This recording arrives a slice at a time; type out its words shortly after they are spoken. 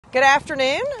Good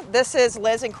afternoon. This is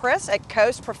Liz and Chris at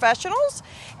Coast Professionals,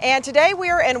 and today we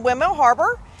are in Windmill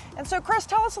Harbor. And so, Chris,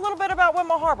 tell us a little bit about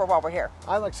Windmill Harbor while we're here.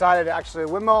 I'm excited, actually.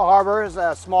 Windmill Harbor is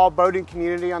a small boating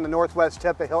community on the northwest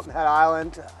tip of Hilton Head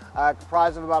Island,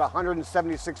 comprised of about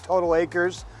 176 total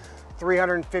acres,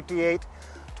 358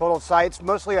 total sites,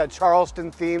 mostly a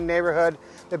Charleston-themed neighborhood.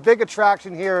 The big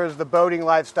attraction here is the boating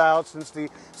lifestyle, since the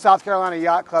South Carolina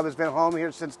Yacht Club has been home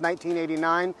here since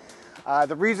 1989.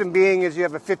 The reason being is you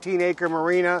have a 15-acre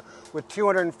marina with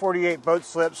 248 boat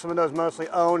slips, some of those mostly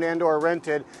owned and or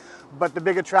rented. But the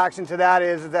big attraction to that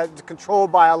is that it's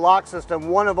controlled by a lock system,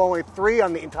 one of only 3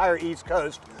 on the entire East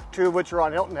Coast, 2 of which are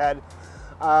on Hilton Head.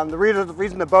 The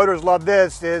reason the boaters love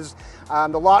this is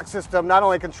the lock system not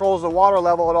only controls the water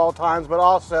level at all times, but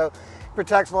also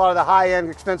protects a lot of the high-end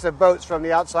expensive boats from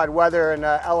the outside weather and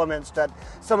elements that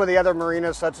some of the other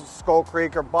marinas, such as Skull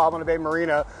Creek or Ballina Bay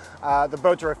Marina, the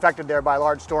boats are affected there by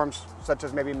large storms, such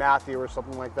as maybe Matthew or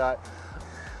something like that.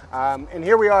 And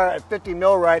here we are at 50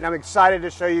 Millwright, and I'm excited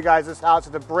to show you guys this house.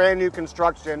 It's a brand new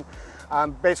construction,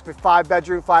 basically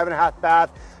 5-bedroom, 5.5 bath,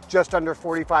 just under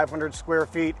 4,500 square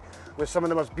feet, with some of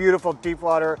the most beautiful deep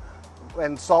water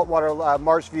and saltwater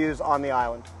marsh views on the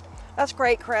island. That's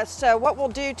great, Chris. So what we'll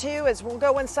do too is we'll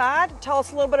go inside, tell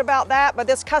us a little bit about that, but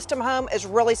this custom home is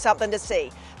really something to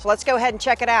see. So let's go ahead and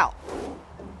check it out.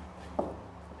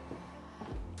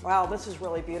 Wow, this is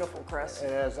really beautiful, Chris.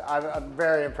 It is. I'm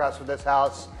very impressed with this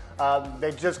house.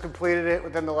 They just completed it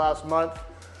within the last month.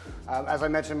 As I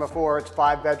mentioned before, it's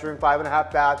 5-bedroom,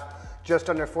 5.5 bath, just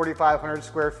under 4,500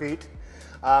 square feet.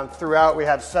 Throughout, we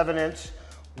have 7-inch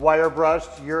wire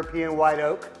brushed European white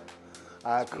oak,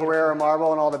 Carrara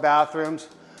marble in all the bathrooms,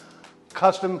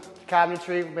 custom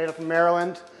cabinetry made up from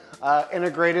Maryland,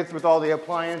 integrated with all the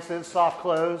appliances, soft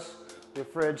close, the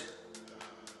fridge.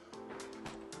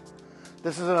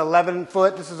 This is an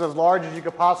 11-foot, this is as large as you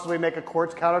could possibly make a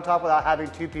quartz countertop without having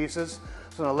 2 pieces.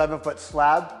 It's an 11-foot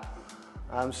slab,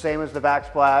 same as the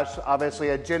backsplash. Obviously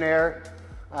a Gin Air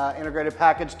integrated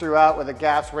package throughout with a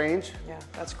gas range. Yeah,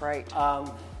 that's great.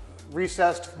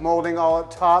 Recessed molding all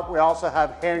up top. We also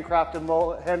have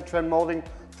handcrafted hand-trimmed molding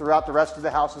throughout the rest of the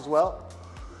house as well.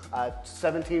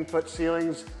 17-foot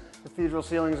ceilings, cathedral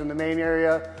ceilings in the main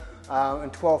area,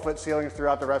 and 12-foot ceilings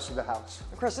throughout the rest of the house.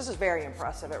 Chris, this is very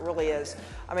impressive. It really is.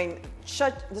 I mean,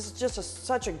 this is just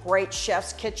such a great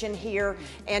chef's kitchen here,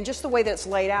 and just the way that it's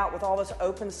laid out with all this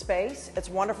open space. It's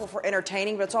wonderful for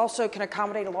entertaining, but it's also can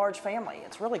accommodate a large family.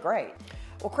 It's really great.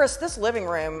 Well, Chris, this living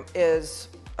room is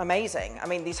amazing. I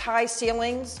mean, these high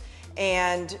ceilings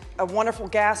and a wonderful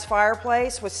gas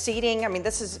fireplace with seating. I mean,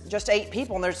 this is just 8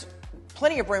 people, and there's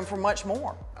plenty of room for much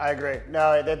more. I agree.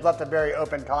 No, they've left a very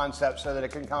open concept so that it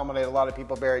can accommodate a lot of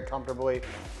people very comfortably.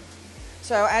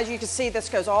 So as you can see, this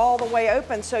goes all the way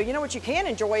open. So you know what you can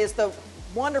enjoy is the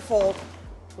wonderful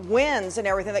winds and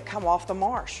everything that come off the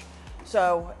marsh.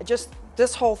 So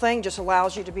this whole thing just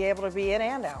allows you to be able to be in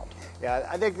and out. Yeah,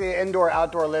 I think the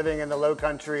indoor-outdoor living in the low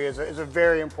country is a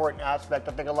very important aspect.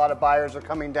 I think a lot of buyers are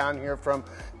coming down here from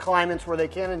climates where they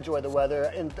can enjoy the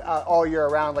weather all year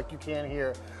round like you can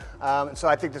here. So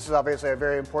I think this is obviously a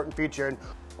very important feature.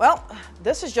 Well,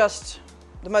 this is just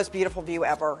the most beautiful view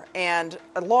ever, and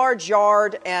a large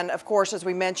yard, and of course, as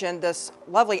we mentioned, this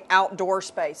lovely outdoor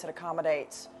space that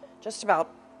accommodates just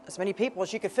about as many people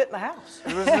as you could fit in the house.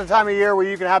 This is the time of year where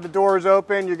you can have the doors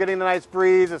open, you're getting a nice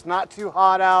breeze, it's not too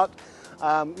hot out.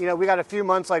 You know, we got a few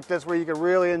months like this where you can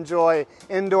really enjoy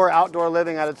indoor-outdoor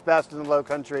living at its best in the low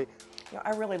country. You know,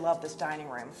 I really love this dining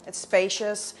room. It's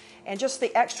spacious, and just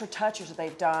the extra touches that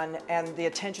they've done and the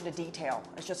attention to detail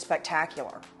is just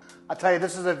spectacular. I'll tell you,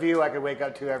 this is a view I could wake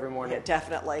up to every morning. Yeah,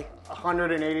 definitely.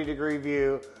 180-degree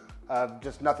view of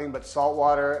just nothing but salt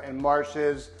water and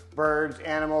marshes, birds,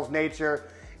 animals, nature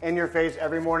in your face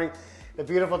every morning. The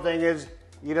beautiful thing is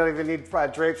you don't even need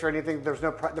drapes or anything. There's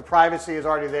no the privacy is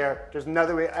already there. There's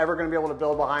nothing ever going to be able to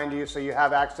build behind you, so you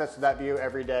have access to that view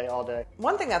every day, all day.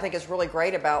 One thing I think is really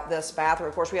great about this bathroom,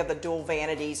 of course, we have the dual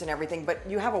vanities and everything, but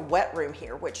you have a wet room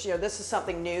here, which, you know, this is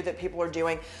something new that people are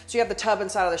doing. So you have the tub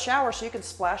inside of the shower, so you can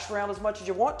splash around as much as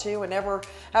you want to and never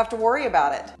have to worry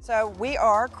about it. So we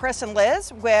are Chris and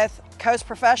Liz with Coast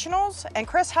Professionals. And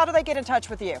Chris, how do they get in touch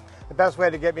with you? The best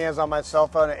way to get me is on my cell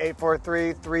phone at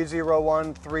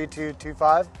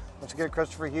 843-301-3225. Once again,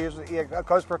 Christopher Hughes with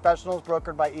Coast Professionals,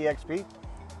 brokered by EXP.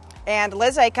 And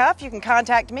Liz Acuff, you can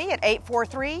contact me at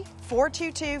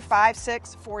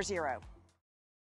 843-422-5640.